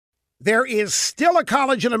There is still a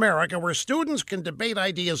college in America where students can debate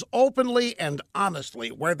ideas openly and honestly,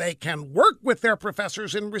 where they can work with their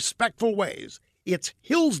professors in respectful ways. It's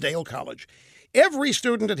Hillsdale College. Every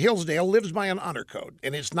student at Hillsdale lives by an honor code,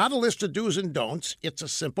 and it's not a list of do's and don'ts. It's a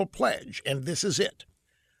simple pledge, and this is it.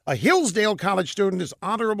 A Hillsdale College student is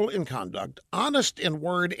honorable in conduct, honest in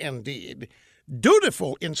word and deed,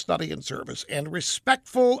 dutiful in study and service, and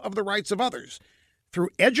respectful of the rights of others.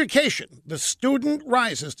 Through education, the student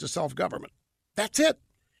rises to self-government. That's it.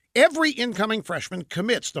 Every incoming freshman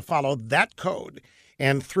commits to follow that code,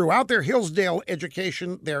 and throughout their Hillsdale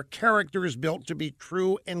education, their character is built to be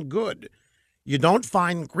true and good. You don't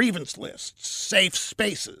find grievance lists, safe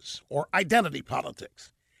spaces, or identity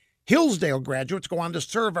politics. Hillsdale graduates go on to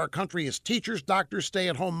serve our country as teachers, doctors,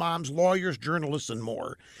 stay-at-home moms, lawyers, journalists, and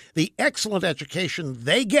more. The excellent education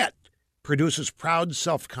they get produces proud,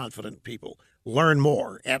 self-confident people. Learn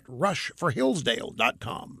more at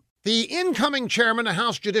rushforhillsdale.com. The incoming chairman of the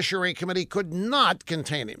House Judiciary Committee could not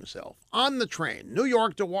contain himself. On the train, New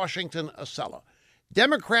York to Washington, Acela,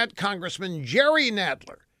 Democrat Congressman Jerry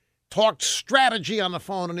Nadler talked strategy on the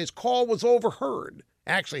phone, and his call was overheard.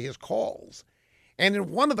 Actually, his calls. And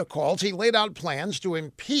in one of the calls, he laid out plans to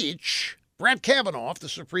impeach Brett Kavanaugh of the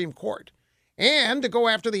Supreme Court and to go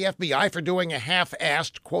after the FBI for doing a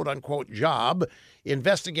half-assed, quote-unquote, job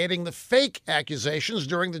investigating the fake accusations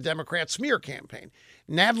during the Democrat smear campaign.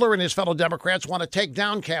 Nadler and his fellow Democrats want to take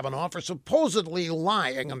down Kavanaugh for supposedly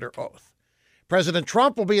lying under oath. President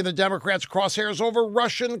Trump will be in the Democrats' crosshairs over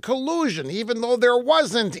Russian collusion, even though there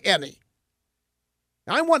wasn't any.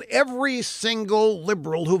 Now, I want every single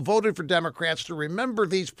liberal who voted for Democrats to remember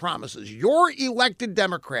these promises. Your elected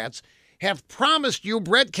Democrats have promised you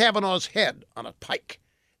Brett Kavanaugh's head on a pike.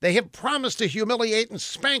 They have promised to humiliate and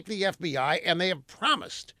spank the FBI, and they have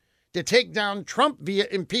promised to take down Trump via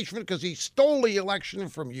impeachment because he stole the election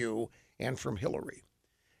from you and from Hillary.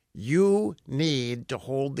 You need to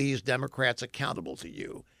hold these Democrats accountable to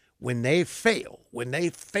you. When they fail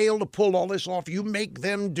to pull all this off, you make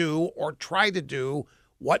them do or try to do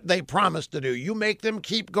what they promised to do. You make them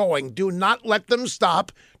keep going. Do not let them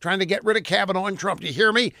stop trying to get rid of Kavanaugh and Trump. Do you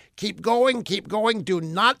hear me? Keep going, keep going. Do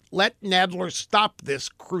not let Nadler stop this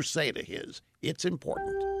crusade of his. It's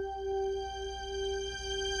important.